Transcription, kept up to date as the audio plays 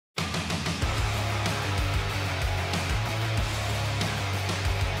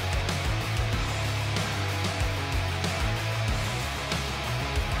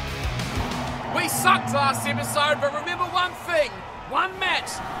sucked last episode, but remember one thing. One match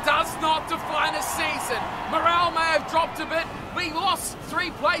does not define a season. Morale may have dropped a bit. We lost 3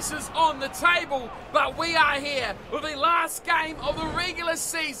 places on the table, but we are here with the last game of the regular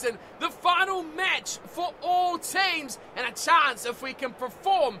season, the final match for all teams, and a chance if we can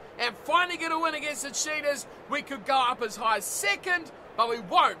perform and finally get a win against the Cheetahs, we could go up as high as 2nd, but we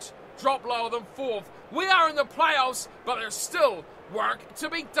won't drop lower than 4th. We are in the playoffs, but there's still work to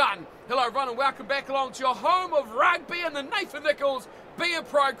be done. Hello everyone and welcome back along to your home of rugby and the Nathan Nicholls Be a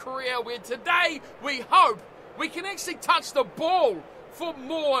Pro career, where today we hope we can actually touch the ball for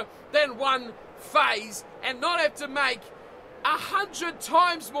more than one phase and not have to make 100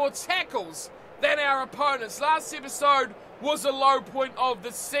 times more tackles than our opponents. Last episode was a low point of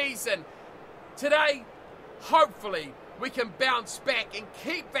the season. Today, hopefully, we can bounce back and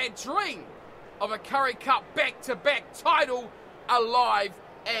keep that dream of a Currie Cup back-to-back title alive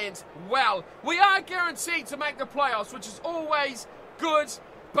and well. We are guaranteed to make the playoffs, which is always good,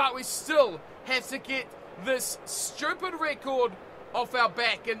 but we still have to get this stupid record off our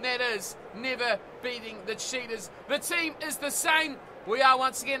back, and that is never beating the Cheetahs. The team is the same. We are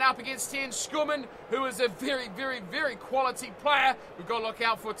once again up against 10 Schumann, who is a very, very, very quality player. We've got to look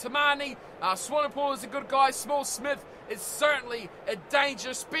out for Tamani. Swanepoel is a good guy. Small Smith is certainly a danger,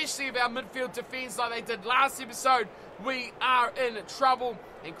 especially if our midfield defence like they did last episode. We are in trouble.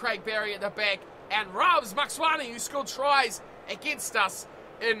 And Craig Barry at the back. And Ravs Maxwani, who scored tries against us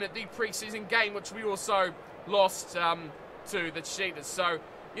in the preseason game, which we also lost to the Cheetahs. So,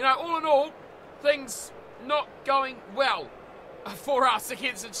 you know, all in all, things not going well for us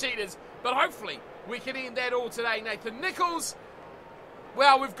against the Cheetahs. But hopefully we can end that all today. Nathan Nicholls,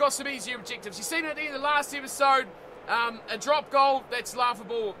 well, we've got some easier objectives. You've seen it at the end of the last episode. A drop goal, that's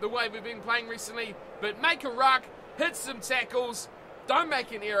laughable the way we've been playing recently. But make a ruck, hit some tackles, don't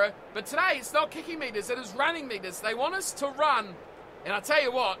make an error. But today it's not kicking meters, it is running meters. They want us to run. And I tell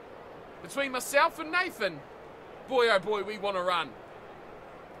you what, between myself and Nathan, boy oh boy, we want to run.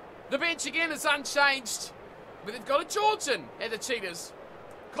 The bench again is unchanged, but they've got a Georgian at the Cheetahs.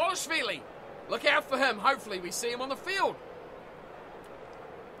 Kolishvili, look out for him. Hopefully we see him on the field.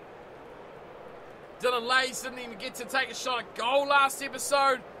 Dylan Lays didn't even get to take a shot at goal last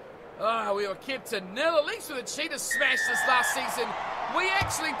episode. We were kept to nil. At least with the Cheetahs smashed us last season, we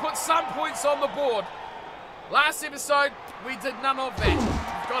actually put some points on the board. Last episode, we did none of that.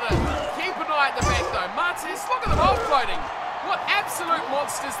 We've got to keep an eye at the back though. Martinez, look at them offloading. What absolute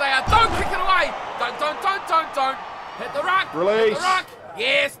monsters they are. Don't kick it away. Don't. Hit the ruck. Release. Hit the ruck.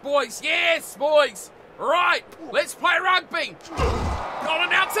 Yes, boys. Yes, boys. Right, let's play rugby. Got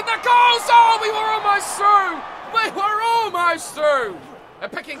it out to the goals. Oh, we were almost through. We were almost through. A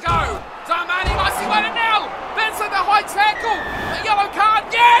pick and go. Darmani must see one now. That's at the high tackle. A yellow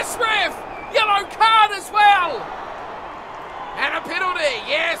card. Yes, ref. Yellow card as well. And a penalty.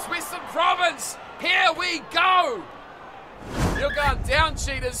 Yes, Western Province. Here we go. You're going down,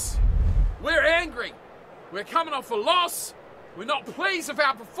 Cheetahs. We're angry. We're coming off a loss. We're not pleased with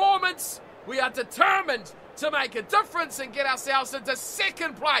our performance. We are determined to make a difference and get ourselves into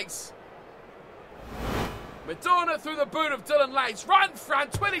 2nd place. We're doing it through the boot of Dylan Lays. Right in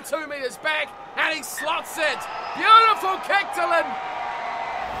front, 22 metres back, and he slots it. Beautiful kick, Dylan.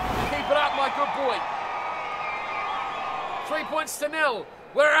 Keep it up, my good boy. 3 points to nil.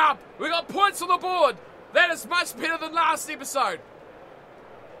 We're up. We got points on the board. That is much better than last episode.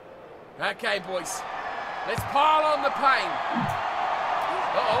 Okay, boys. Let's pile on the pain.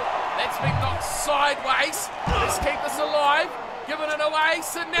 Uh-oh. That's been knocked sideways. Let's keep this alive. Giving it away.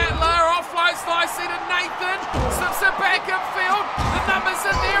 Sinatler offloads nicely to Nathan. Slips it back in field. The numbers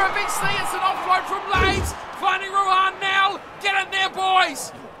in there. Eventually it's an offload from Lays. Finding Ruan now. Get in there,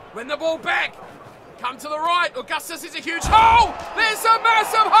 boys. Win the ball back. Come to the right. Augustus is a huge hole. There's a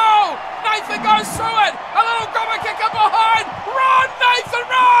massive hole. Nathan goes through it. A little grubber kick up behind. Run, Nathan,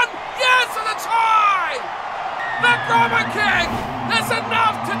 run. Yes, and a try. The grubber kick is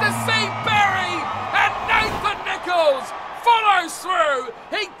enough to deceive Barry. And Nathan Nicholls follows through.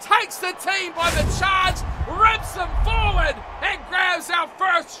 He takes the team by the charge, rips them forward, and grabs our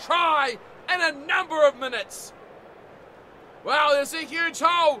first try in a number of minutes. Well, there's a huge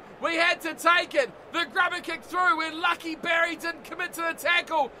hole. We had to take it. The grubber kick through. We're lucky Barry didn't commit to the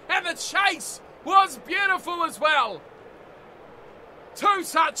tackle. And the chase was beautiful as well. 2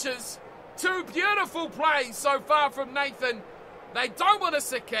 touches. 2 beautiful plays so far from Nathan. They don't want us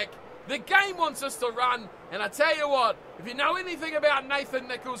to kick. The game wants us to run. And I tell you what, if you know anything about Nathan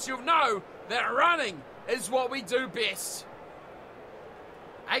Nicholls, you'll know that running is what we do best.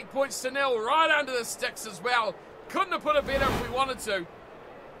 8 points to nil, right under the sticks as well. Couldn't have put it better if we wanted to.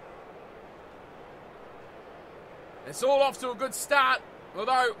 It's all off to a good start,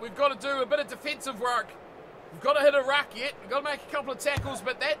 although we've got to do a bit of defensive work. We've got to hit a ruck yet. We've got to make a couple of tackles,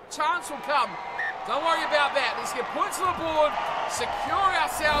 but that chance will come. Don't worry about that. Let's get points on the board, secure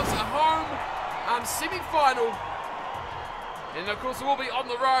ourselves a home semi-final. And of course, we'll be on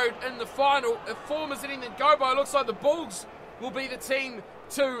the road in the final. If form is anything to go by, it looks like the Bulls will be the team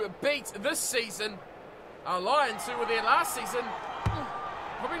to beat this season. Our Lions, who were there last season,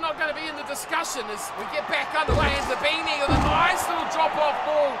 probably not going to be in the discussion as we get back underway. And Zabini with a nice little drop-off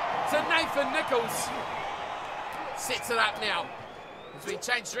ball to Nathan Nicholls. Sets it up now. As we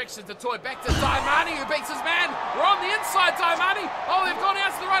change directions to Toy, back to Daimani, who beats his man. We're on the inside, Daimani. Oh, they've gone out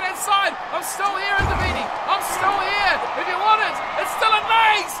to the right-hand side. I'm still here, Davini. I'm still here. If you want it, it's still in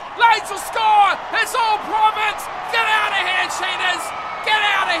Leeds. Leeds will score. It's all Province. Get out of here, Cheetahs. Get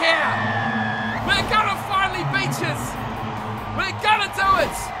out of here. We're going to finally beat you. We're going to do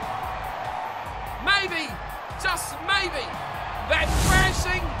it. Maybe, just maybe, that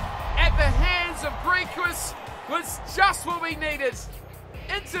thrashing at the hands of Greekwas was just what we needed.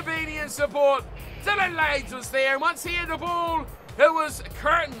 Intervenient support. Dylan Leeds was there, and once he had the ball, it was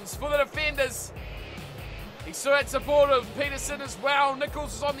curtains for the defenders. He still had support of Peterson as well.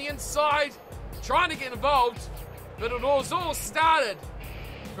 Nicholls was on the inside, trying to get involved, but it was all started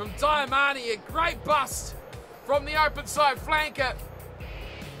from Diamani. A great bust from the open side flanker.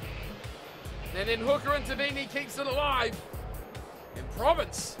 And then Hooker Interveni keeps it alive. And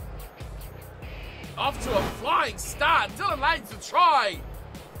Province off to a flying start. Dylan Lane's to try.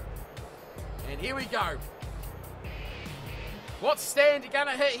 And here we go. What stand you going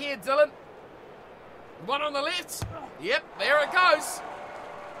to hit here, Dylan? One on the left. Yep, there it goes.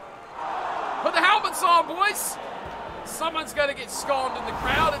 Put the helmets on, boys. Someone's going to get scorned in the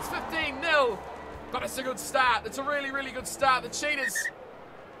crowd. It's 15-0. But it's a good start. It's a really, really good start. The Cheetahs.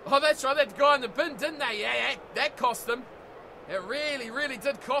 Oh, that's right. That guy in the bin, didn't they? Yeah, that cost them. It really, really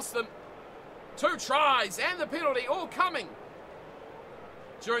did cost them. 2 tries and the penalty all coming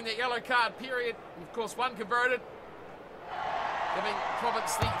during that yellow card period. And of course, 1 converted, giving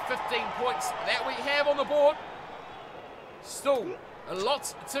Province the 15 points that we have on the board. Still a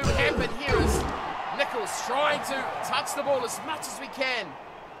lot to happen here as Nicholls trying to touch the ball as much as we can.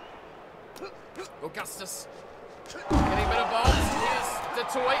 Augustus getting a bit involved. Here's the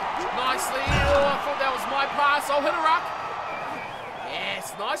toy nicely. Oh, I thought that was my pass. I'll hit a ruck.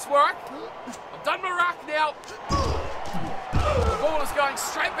 Yes, nice work. I've done my ruck now. The ball is going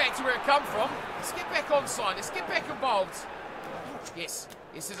straight back to where it come from. Let's get back onside. Let's get back involved. Yes,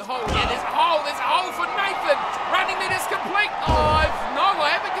 there's a hole. Yeah, there's a hole. There's a hole for Nathan. Running meters complete. Oh, no,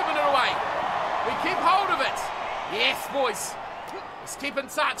 I haven't given it away. We keep hold of it. Yes, boys. Let's keep in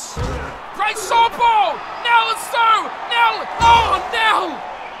touch. Great short ball. Nell is through. Nell. Oh, Nell.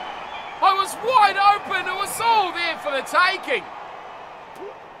 I was wide open. It was all there for the taking.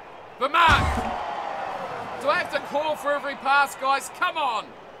 But Mark, do I have to call for every pass, guys? Come on.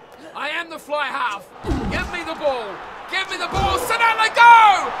 I am the fly half. Give me the ball. Give me the ball. Sinala,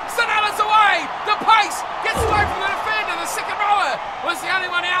 go! Sinala's away. The pace gets away from the defender. The second rower was the only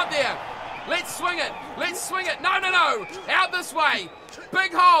one out there. Let's swing it. Let's swing it. No, no, no. Out this way.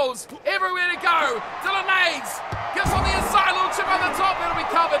 Big holes. Everywhere to go. Dylan Leeds gets on the inside. Little chip on the top. That'll be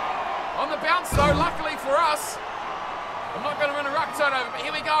covered. On the bounce, though, luckily for us. I'm not going to run a ruck turnover, but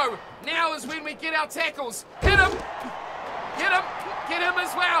here we go. Now is when we get our tackles. Hit him. Get him. Get him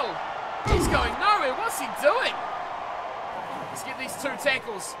as well. He's going nowhere. What's he doing? Let's get these 2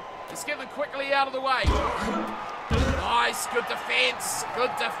 tackles. Let's get them quickly out of the way. Nice. Good defense.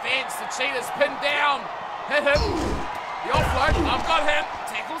 Good defense. The Cheetahs pinned down. Hit him. The offload. I've got him.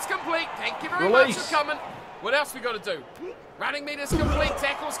 Tackle's complete. Thank you very much for coming. What else we got to do? Running meters complete,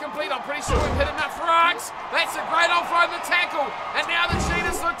 tackles complete. I'm pretty sure we've hit enough rucks. That's a great offload of the tackle. And now the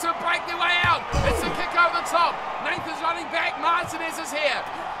Cheetahs look to break their way out. It's a kick over the top. Nathan's running back. Martinez is here.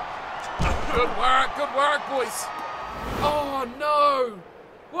 Good work, boys. Oh, no.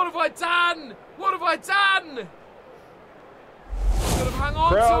 What have I done? What have I done? I could have hung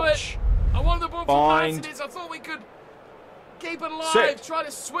on to it. I wanted the ball from Martinez. I thought we could keep it alive, try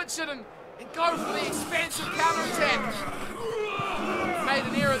to switch it and go for the expansive counter-attack. Made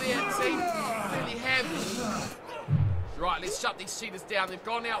an error there, team. Really have. Right, let's shut these Cheetahs down. They've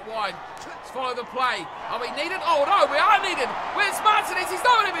gone out wide. Let's follow the play. Are we needed? Oh, no, we are needed. Where's Martinez? He's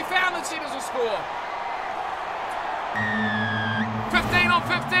nowhere to be found. The Cheetahs will score. 15 on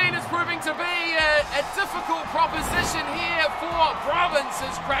 15 is proving to be a difficult proposition here for Province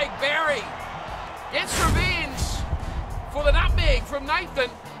as Craig Barry gets revenge for the nutmeg from Nathan.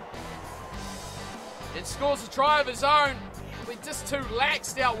 It scores a try of his own. We're just too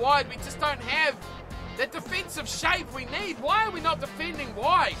laxed out wide. We just don't have the defensive shape we need. Why are we not defending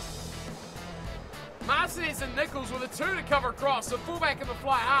wide? Martinez and Nicholls were the two to cover across, the fullback and the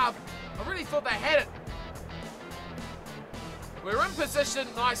fly half. I really thought they had it. We're in position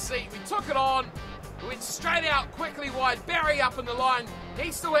nicely. We took it on. We went straight out, quickly wide. Barry up in the line.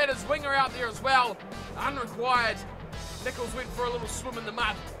 He still had his winger out there as well. Unrequired. Nicholls went for a little swim in the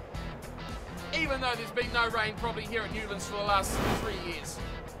mud. Even though there's been no rain probably here at Newlands for the last 3 years.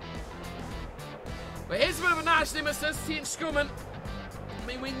 But here's a bit of a nice nemesis, 10 Skuman. I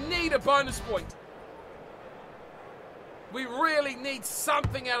mean, we need a bonus point. We really need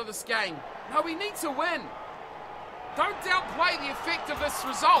something out of this game. No, we need to win. Don't downplay the effect of this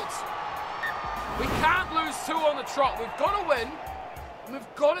result. We can't lose 2 on the trot. We've got to win. And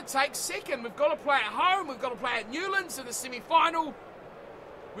we've got to take second. We've got to play at home. We've got to play at Newlands in the semi-final.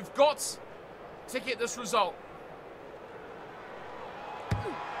 We've got to get this result.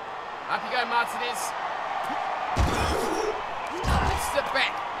 Up you go, Martinez. Let's step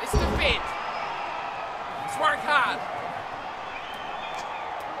back. Let's defend. Let's work hard.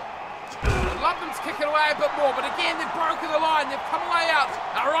 I'd love them to kick it away a bit more, but again, they've broken the line. They've come away out.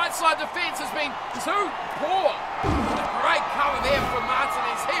 Our right side defence has been too poor. A great cover there from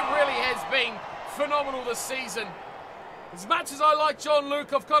Martinez. He really has been phenomenal this season. As much as I like John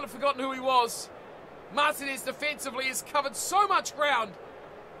Luke, I've kind of forgotten who he was. Martinez defensively has covered so much ground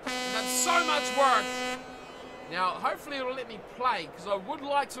and done so much work. Now, hopefully it'll let me play, because I would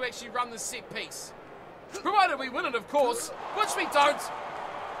like to actually run the set piece. Provided we win it, of course, which we don't.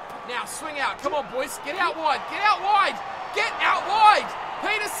 Now, swing out. Come on, boys. Get out wide. Get out wide. Get out wide.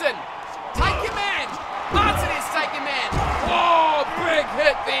 Peterson, take your man. Martinez, take your man. Oh, big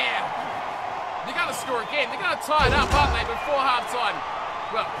hit there. They're going to score again. They're going to tie it up, aren't they, before half-time?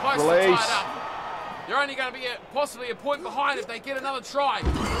 Well, close to tie it up. They're only going to be possibly a point behind if they get another try.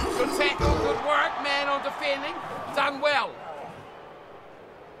 Good tackle, good work, man on defending. Done well.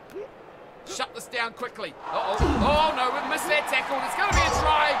 Shut this down quickly. Uh-oh. Oh, no, we've missed that tackle. There's going to be a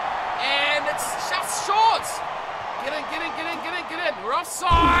try, and it's just short. Get in, get in, get in, get in, get in. We're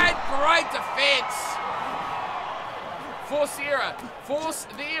offside. Great defense. Force the error. Force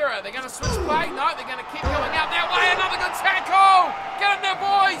the error. They're going to switch play. No, they're going to keep going out that way. Another good tackle. Get in there,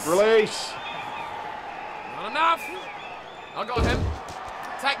 boys. Release. Not enough. I got him.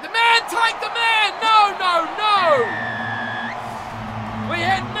 Take the man. Take the man. No, no, no. We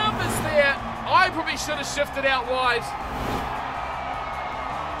had numbers there. I probably should have shifted out wide.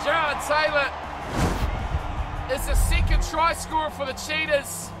 Gerard Taylor is the second try scorer for the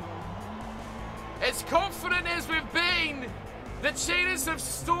Cheetahs. As confident as we've been, the Cheetahs have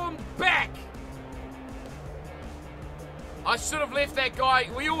stormed back. I should have left that guy.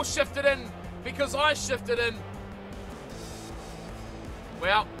 We all shifted in because I shifted in.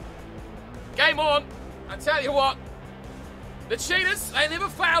 Well, game on. I tell you what. The Cheetahs, they never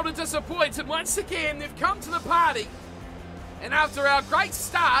failed to disappoint, and once again, they've come to the party. And after our great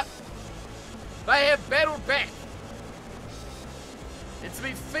start, they have battled back. And to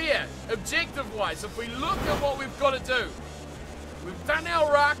be fair, objective-wise, if we look at what we've got to do, we've done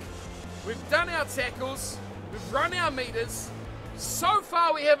our ruck, we've done our tackles, we've run our meters. So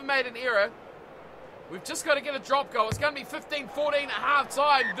far, we haven't made an error. We've just got to get a drop goal. It's going to be 15-14 at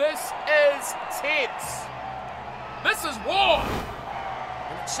half-time. This is tense. This is war.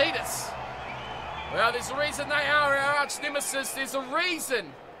 And the Cheetahs, well, there's a reason they are our arch nemesis. There's a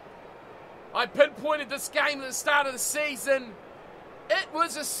reason I pinpointed this game at the start of the season. It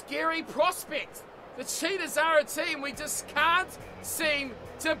was a scary prospect. The Cheetahs are a team we just can't seem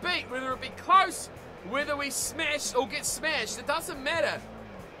to beat. Whether it be close, whether we smash or get smashed, it doesn't matter.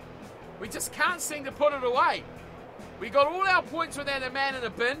 We just can't seem to put it away. We got all our points without a man in a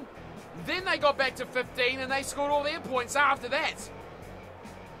bin. Then they got back to 15 and they scored all their points after that.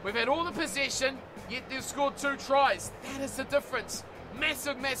 We've had all the possession, yet they've scored 2 tries. That is the difference.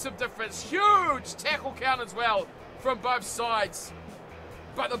 Massive, massive difference. Huge tackle count as well from both sides.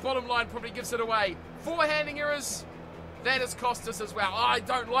 But the bottom line probably gives it away. 4 handing errors, that has cost us as well. I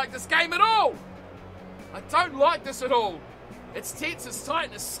don't like this game at all. I don't like this at all. It's tense, it's tight,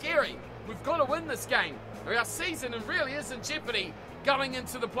 and it's scary. We've got to win this game, or our season really is in jeopardy going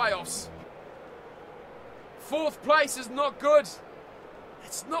into the playoffs. 4th place is not good.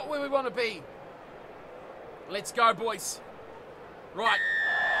 It's not where we want to be. Let's go, boys. Right.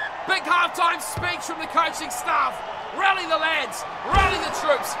 Big halftime speech from the coaching staff. Rally the lads. Rally the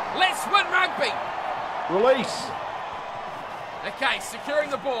troops. Let's win rugby. Release. Okay, securing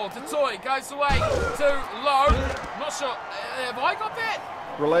the ball. Detoy goes away to Lowe. Not sure. Have I got that?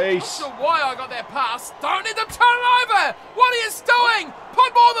 Release. Not sure why I got that pass. Don't let them turn it over. What are you doing? Put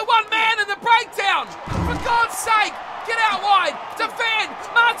more than one man in the breakdown. For God's sake, get out wide. Defend.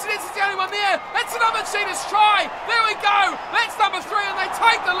 Martinez is the only one there. That's another Cheetahs try. There we go. That's number 3 and they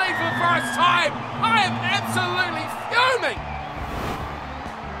take the lead for the first time. I am absolutely fuming.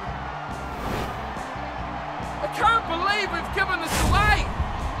 I can't believe we've given this away.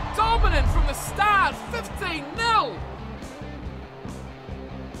 Dominant from the start. 15-0.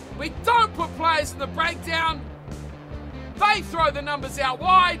 We don't put players in the breakdown. They throw the numbers out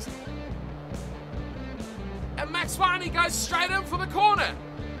wide. And Max Wani goes straight in for the corner.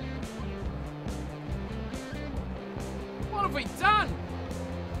 What have we done?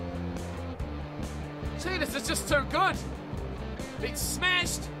 Cheetahs is just too good. Being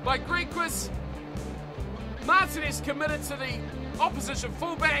smashed by Grequist. Martinez committed to the opposition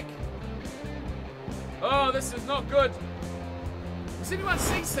fullback. Oh, this is not good. Does anyone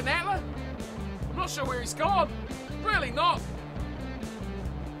see Sinatla? I'm not sure where he's gone. Really not.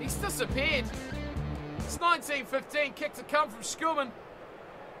 He's disappeared. It's 19-15, kick to come from Schulman.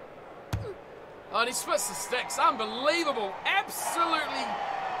 Oh, and he splits the sticks. Unbelievable. Absolutely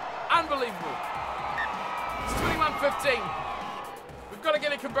unbelievable. It's 21-15. We've got to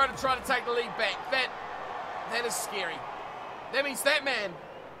get a converted try to take the lead back. That is scary. That means that man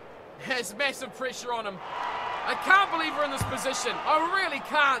has massive pressure on him. I can't believe we're in this position. I really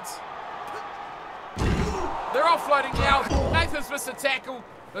can't. They're offloading now. Nathan's missed a tackle.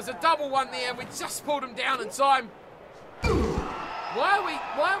 There's a double one there, and we just pulled him down in time. Why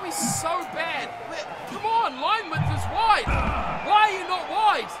are we so bad? Come on, line width is wide. Why are you not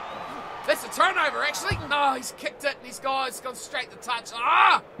wide? That's a turnover, actually. No, he's kicked it, and he's gone straight to touch.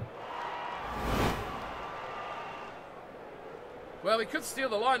 Ah! Well, we could steal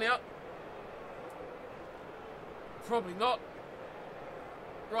the line out. Probably not.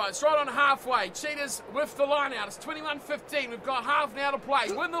 Right, it's right on halfway. Cheetahs with the line out. It's 21-15. We've got half now to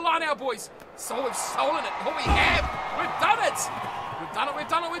play. Win the line out, boys. So we've stolen it. Oh, we have. We've done it. We've done it, we've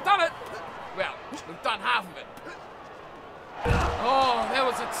done it, we've done it. Well, we've done half of it. Oh, that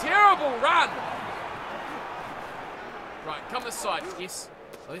was a terrible run. Right, come this side. Yes.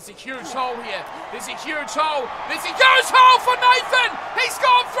 Oh, there's a huge hole here. There's a huge hole. There's a huge hole for Nathan. He's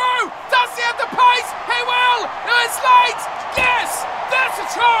gone through. Does he have the pace? He will. It's late. Yes. That's a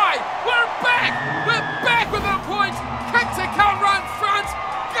try. We're back. We're back with a point. Kick to come right in front.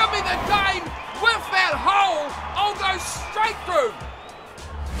 Give me the game. With that hole, I'll go straight through.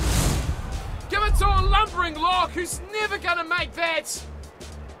 Give it to a lumbering lock who's never going to make that.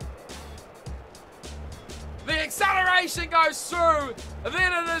 The acceleration goes through.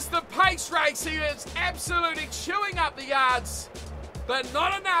 Then it is the pace race. He is absolutely chewing up the yards. But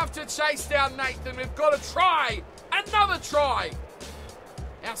not enough to chase down Nathan. We've got to try. Another try.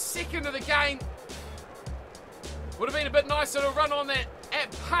 Our second of the game. Would have been a bit nicer to run on that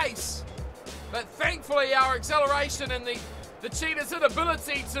at pace. But thankfully our acceleration and the Cheetahs'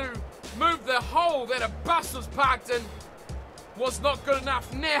 inability to move the hole that a bus was parked in was not good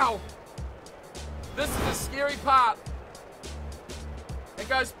enough. Now, this is the scary part. It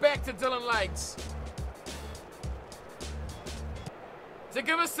goes back to Dylan Legs to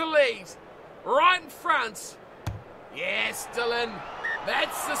give us the lead right in front. Yes, Dylan.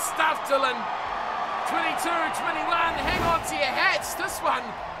 That's the stuff, Dylan. 22, 21. Hang on to your hats. This one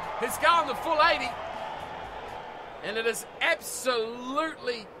is going the full 80. And it is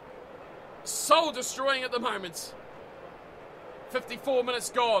absolutely soul-destroying at the moment. 54 minutes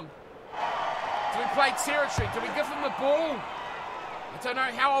gone. Do we play territory? Do we give them the ball? I don't know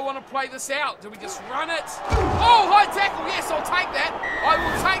how I want to play this out. Do we just run it? Oh, high tackle. Yes, I'll take that. I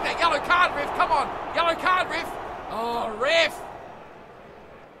will take that. Yellow card, ref. Come on. Yellow card, ref. Oh, ref.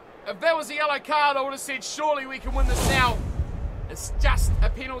 If that was a yellow card, I would have said, surely we can win this now. It's just a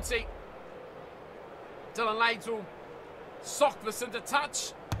penalty. Dylan Lades will sock this into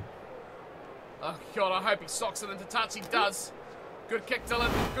touch. Oh, God, I hope he socks it into touch. He does. Good kick,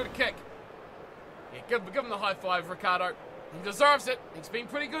 Dylan. Good kick. Yeah, give him the high five, Ricardo. He deserves it. He's been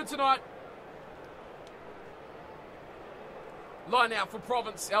pretty good tonight. Line out for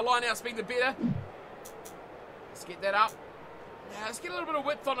Province. Our line out's been the better. Let's get that up. Now, let's get a little bit of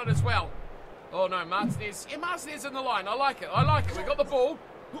width on it as well. Oh, no, Martinez. Yeah, Martinez in the line. I like it. I like it. We got the ball.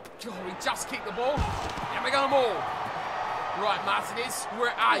 Oh, we just kicked the ball. And we got them all. Right, Martinez,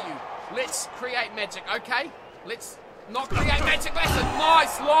 where are you? Let's create magic, okay? Let's not create magic. That's a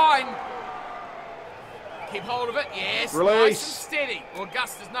nice line. Keep hold of it. Yes. Release. Nice and steady. Or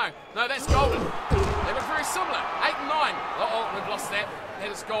Augustus. No, that's golden. They were very similar. 8 and 9. Uh-oh, we've lost that. That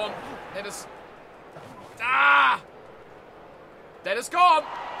is gone. That is... Ah! That is gone.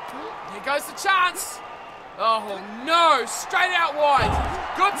 Here goes the chance. Oh no, straight out wide.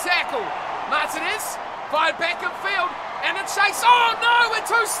 Good tackle. Martinez fired back in field. And the chase. Oh no, we're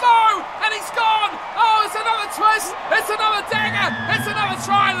too slow. And he's gone. Oh, it's another twist. It's another dagger. It's another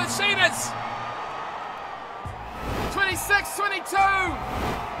try of the Cheetahs. 26-22.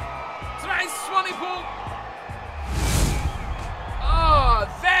 Today's Swanee ball. Oh,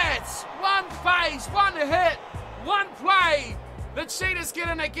 that's one phase, one hit, one play. The Cheetahs get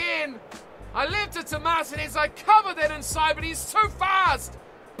in again. I left it to Martinez. I covered that inside, but he's too fast.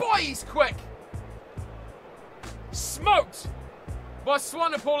 Boy, he's quick. Smoked by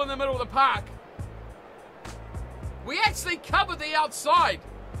Swanepoel in the middle of the park. We actually covered the outside,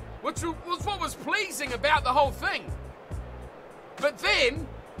 which was what was pleasing about the whole thing. But then,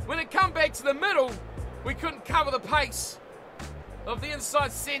 when it come back to the middle, we couldn't cover the pace of the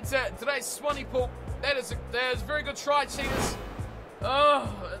inside centre. Today's Swanepoel. That is a very good try, Cheetahs.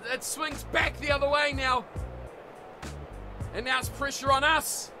 Oh, that swings back the other way now. And now it's pressure on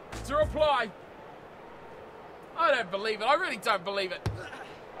us to reply. I don't believe it. I really don't believe it.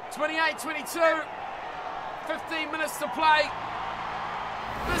 28-22. 15 minutes to play.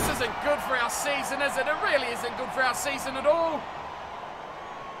 This isn't good for our season, is it? It really isn't good for our season at all.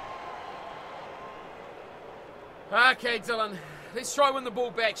 Okay, Dylan. Let's try win the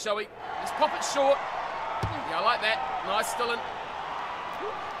ball back, shall we? Let's pop it short. Yeah, I like that. Nice, Dylan.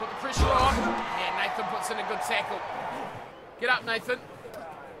 Put the pressure on. And Nathan puts in a good tackle. Get up, Nathan.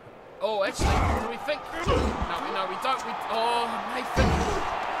 Oh, actually, do we think... No, we don't. Oh, Nathan.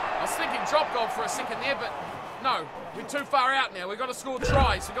 I was thinking drop goal for a second there, but no. We're too far out now. We've got to score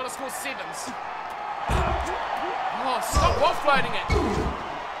tries. We've got to score sevens. Oh, stop offloading it.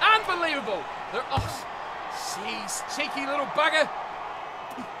 Unbelievable. Oh, jeez. Cheeky little bugger.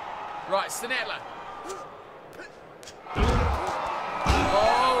 Right, Sinatla.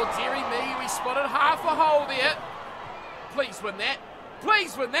 Oh, dearie me. We spotted half a hole there. Please win that.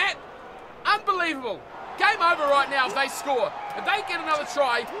 Please win that. Unbelievable. Game over right now if they score. If they get another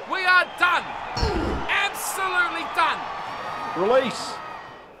try, we are done. Absolutely done. Release.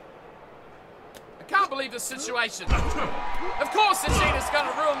 I can't believe this situation. Of course the Cheetah's going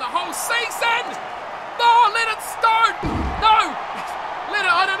to ruin the whole season. No, let it start. No. Let it,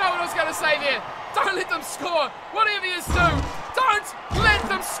 I don't know what I was going to say there. Don't let them score. Whatever you do, don't let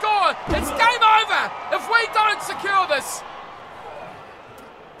them score. It's game over if we don't secure this.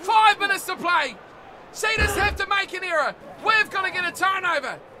 5 minutes to play. Cheetahs have to make an error. We've got to get a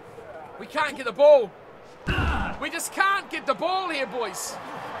turnover. We can't get the ball. We just can't get the ball here, boys.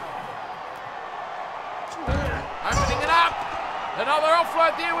 Opening it up. Another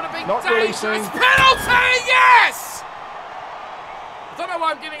offload there would have been dangerous. Penalty, yes! I don't know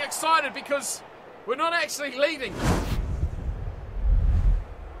why I'm getting excited because we're not actually leading.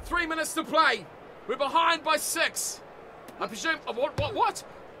 3 minutes to play. We're behind by 6. I presume... What?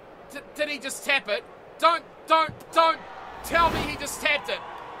 Did he just tap it? Don't tell me he just tapped it.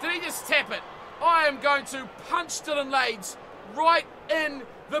 Did he just tap it? I am going to punch Dylan Lades right in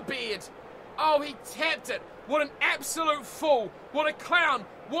the beard. Oh, he tapped it. What an absolute fool. What a clown.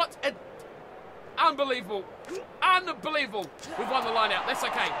 What a... Unbelievable. Unbelievable. We've won the line out. That's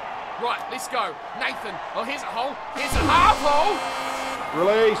okay. Right, let's go. Nathan. Oh, here's a hole. Here's a half hole.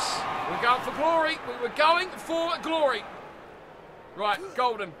 Release. We're going for glory. We were going for glory. Right,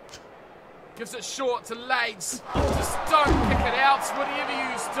 Golden. Gives it short to Lades. Just don't kick it out. Whatever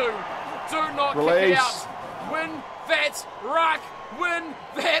you do, do not kick it out. Win that ruck. Win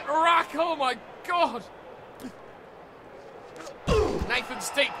that ruck. Oh my God. Nathan's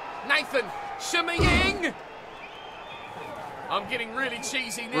deep. Nathan shimmying. I'm getting really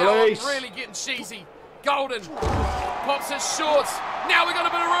cheesy now. Release. I'm really getting cheesy. Golden pops it short. Now we've got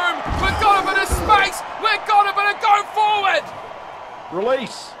a bit of room. We've got a bit of space. We've got a bit of go forward.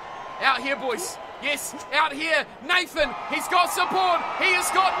 Release. Out here, boys. Yes, out here. Nathan, he's got support. He has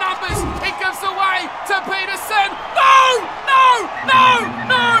got numbers. He gives away to Peterson. No!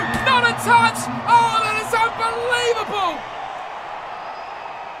 Not a touch. Oh, that is unbelievable.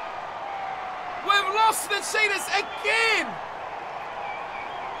 We've lost the Cheetahs again.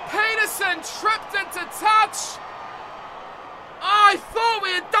 Peterson tripped into touch. I thought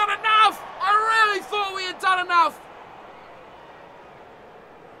we had done enough. I really thought we had done enough.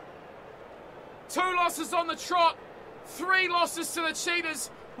 2 losses on the trot, 3 losses to the Cheetahs.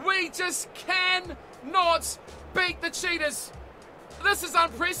 We just cannot beat the Cheetahs. This is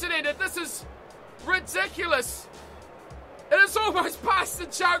unprecedented. This is ridiculous. It is almost past the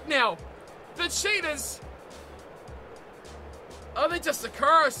joke now. The Cheetahs, oh, they're just a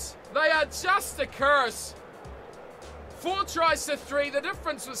curse. They are just a curse. 4 tries to 3. The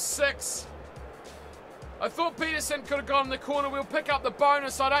difference was 6. I thought Peterson could have gone in the corner. We'll pick up the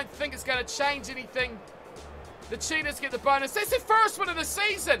bonus. I don't think it's going to change anything. The Cheetahs get the bonus. That's their first win of the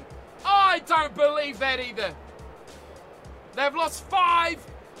season. I don't believe that either. They've lost 5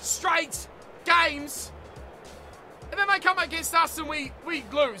 straight games. And then they come against us and we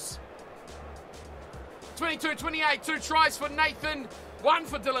lose. 22-28, 2 tries for Nathan, 1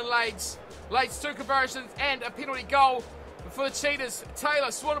 for Dylan Lades. Lades 2 conversions and a penalty goal for the Cheetahs. Taylor,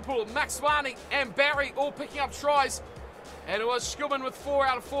 Swanepoel, Maxwani and Barry all picking up tries. And it was Schulman with 4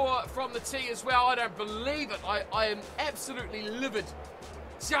 out of 4 from the tee as well. I don't believe it. I am absolutely livid.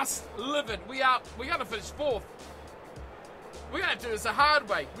 Just livid. We're going to finish 4th. We're going to have to do this the hard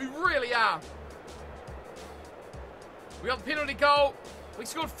way. We really are. We got the penalty goal. We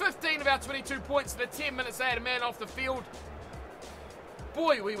scored 15 of our 22 points in the 10 minutes they had a man off the field.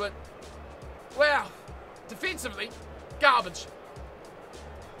 Boy, we were... Wow. Defensively, garbage.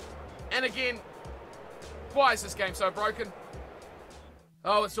 And again, why is this game so broken?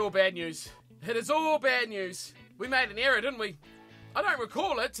 Oh, it's all bad news. It is all bad news. We made an error, didn't we? I don't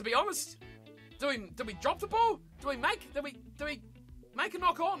recall it, to be honest. Did we drop the ball? Did we make a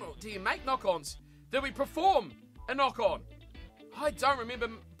knock-on? Or do you make knock-ons? Did we perform a knock-on? I don't remember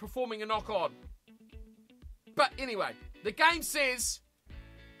performing a knock-on. But anyway, the game says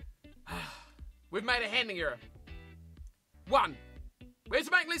we've made a handling error. 1. We have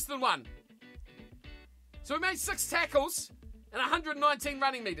to make less than 1. So we made 6 tackles and 119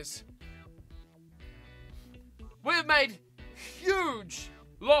 running metres. We've made huge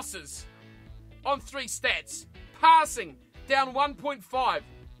losses on 3 stats. Passing down 1.5.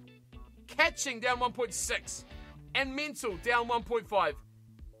 Catching down 1.6. And mental down 1.5.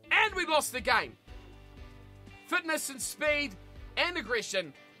 And we lost the game. Fitness and speed and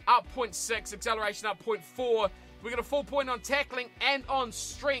aggression up 0.6. Acceleration up 0.4. We got a full point on tackling and on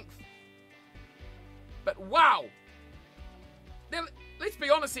strength. But wow. Now, let's be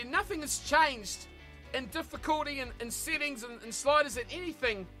honest here. Nothing has changed in difficulty and settings and sliders and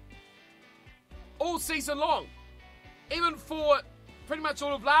anything all season long. Even for pretty much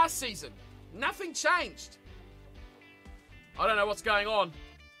all of last season. Nothing changed. I don't know what's going on.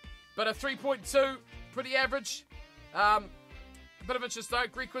 But a 3.2, pretty average. A bit of interest though.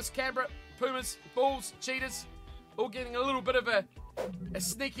 Grequist, Canberra, Pumas, Bulls, Cheetahs. All getting a little bit of a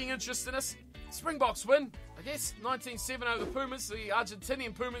sneaking interest in us. Springboks win, I guess. 19-7 over the Pumas. The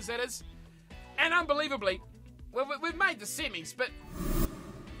Argentinian Pumas, that is. And unbelievably, well, we've made the semis, but...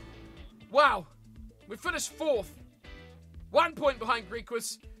 Wow. We finished 4th. 1 point behind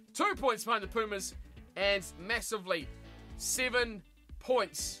Grequist. 2 points behind the Pumas. And massively 7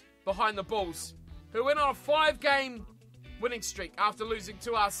 points behind the Bulls, who went on a 5-game winning streak after losing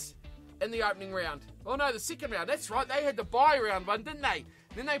to us in the opening round. Oh no, the second round. That's right. They had the bye round one, didn't they?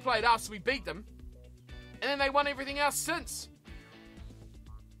 Then they played us. We beat them. And then they won everything else since.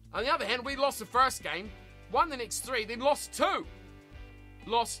 On the other hand, we lost the first game, won the next 3, then lost 2.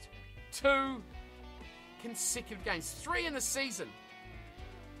 Lost 2 consecutive games. 3 in the season.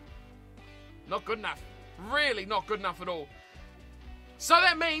 Not good enough. Really not good enough at all. So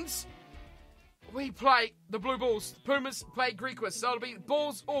that means we play the Blue Bulls. Pumas play Grequist. So it'll be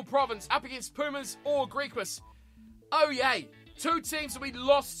Bulls or Province up against Pumas or Grequist. Oh yay. 2 teams that we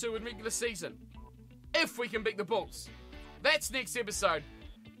lost to in regular season. If we can beat the Bulls. That's next episode.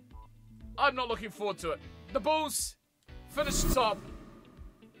 I'm not looking forward to it. The Bulls finished top.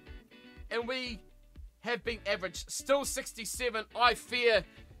 And we have been average. Still 67. I fear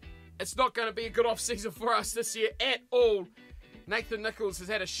it's not going to be a good off-season for us this year at all. Nathan Nicholls has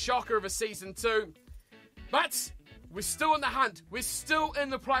had a shocker of a season too. But we're still in the hunt. We're still in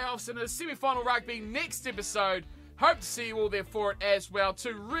the playoffs and in the semi-final rugby next episode. Hope to see you all there for it as well.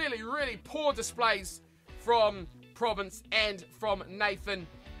 2 really, really poor displays from Province and from Nathan.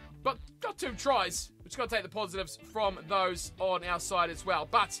 But got 2 tries. We've just got to take the positives from those on our side as well.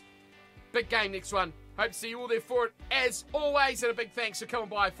 But big game next one. Hope to see you all there for it as always. And a big thanks for coming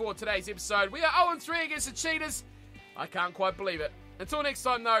by for today's episode. We are 0-3 against the Cheetahs. I can't quite believe it. Until next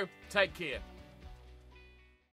time though, take care.